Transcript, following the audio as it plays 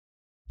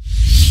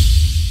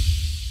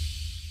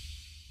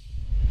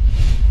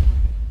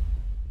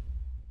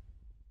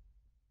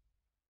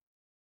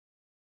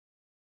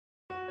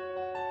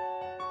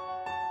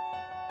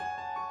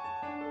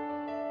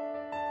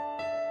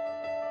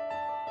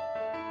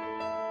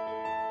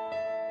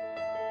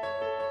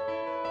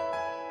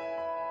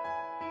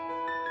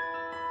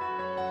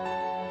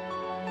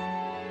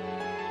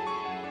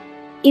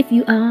If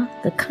you are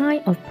the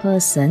kind of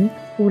person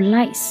who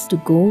likes to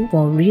go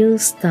for real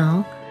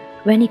style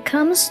when it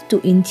comes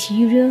to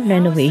interior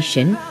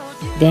renovation,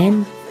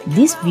 then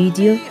this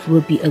video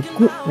will be a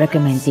good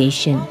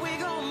recommendation.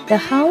 The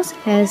house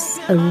has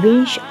a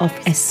range of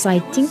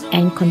exciting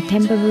and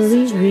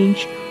contemporary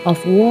range of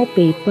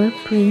wallpaper,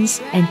 prints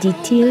and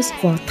details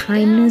for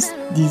timeless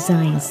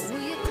designs.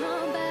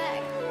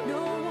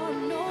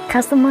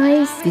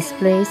 Customized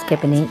display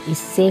cabinet is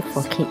safe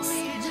for kids.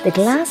 The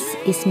glass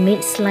is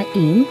made slide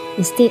in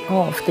instead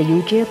of the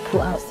usual pull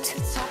out.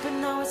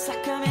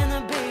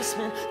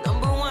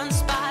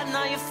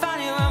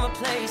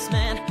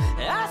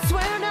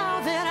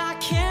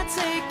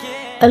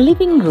 A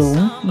living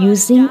room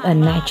using a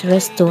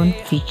natural stone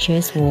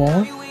features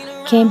wall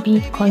can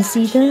be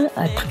considered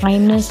a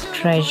timeless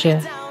treasure.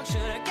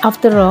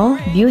 After all,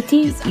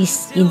 beauty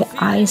is in the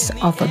eyes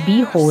of a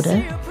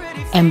beholder,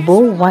 and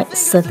bold white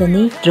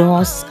certainly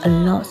draws a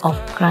lot of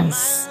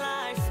glance.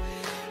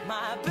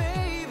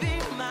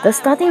 The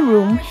study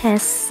room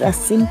has a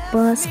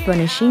simple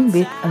furnishing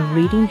with a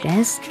reading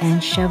desk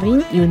and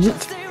shelving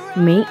unit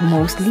made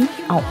mostly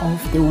out of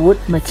the wood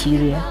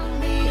material.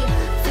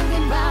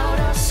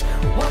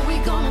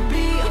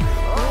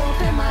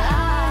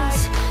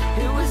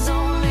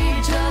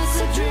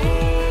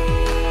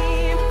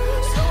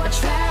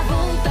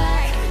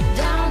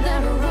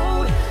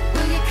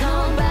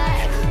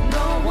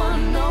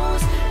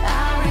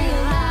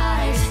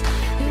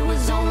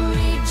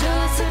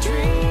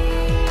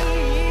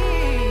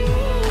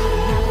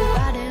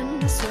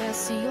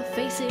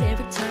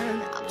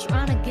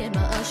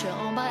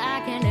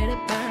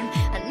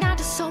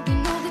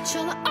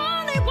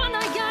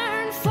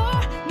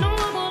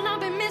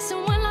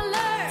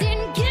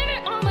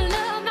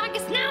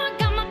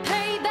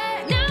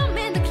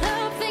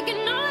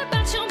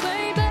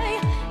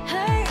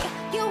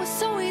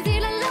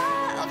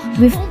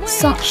 With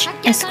such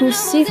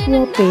exclusive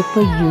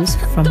wallpaper used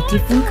from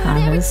different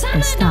colors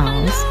and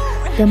styles,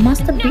 the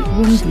master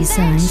bedroom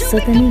design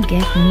certainly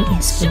gave me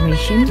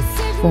inspiration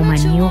for my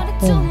new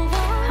home.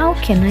 How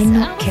can I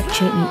not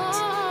capture it?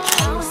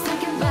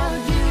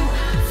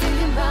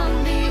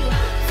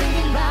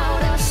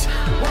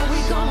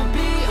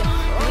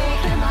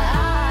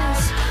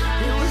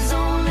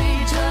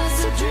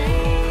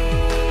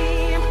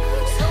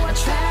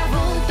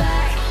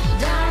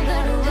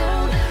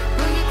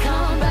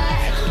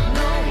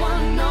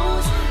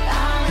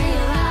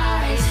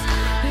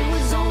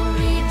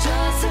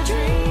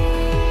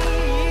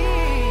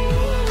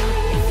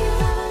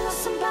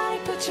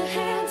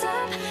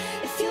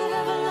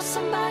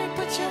 Somebody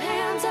put your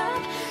hands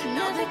up.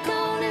 Now they're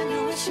gone and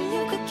you're wishing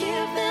you could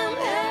give them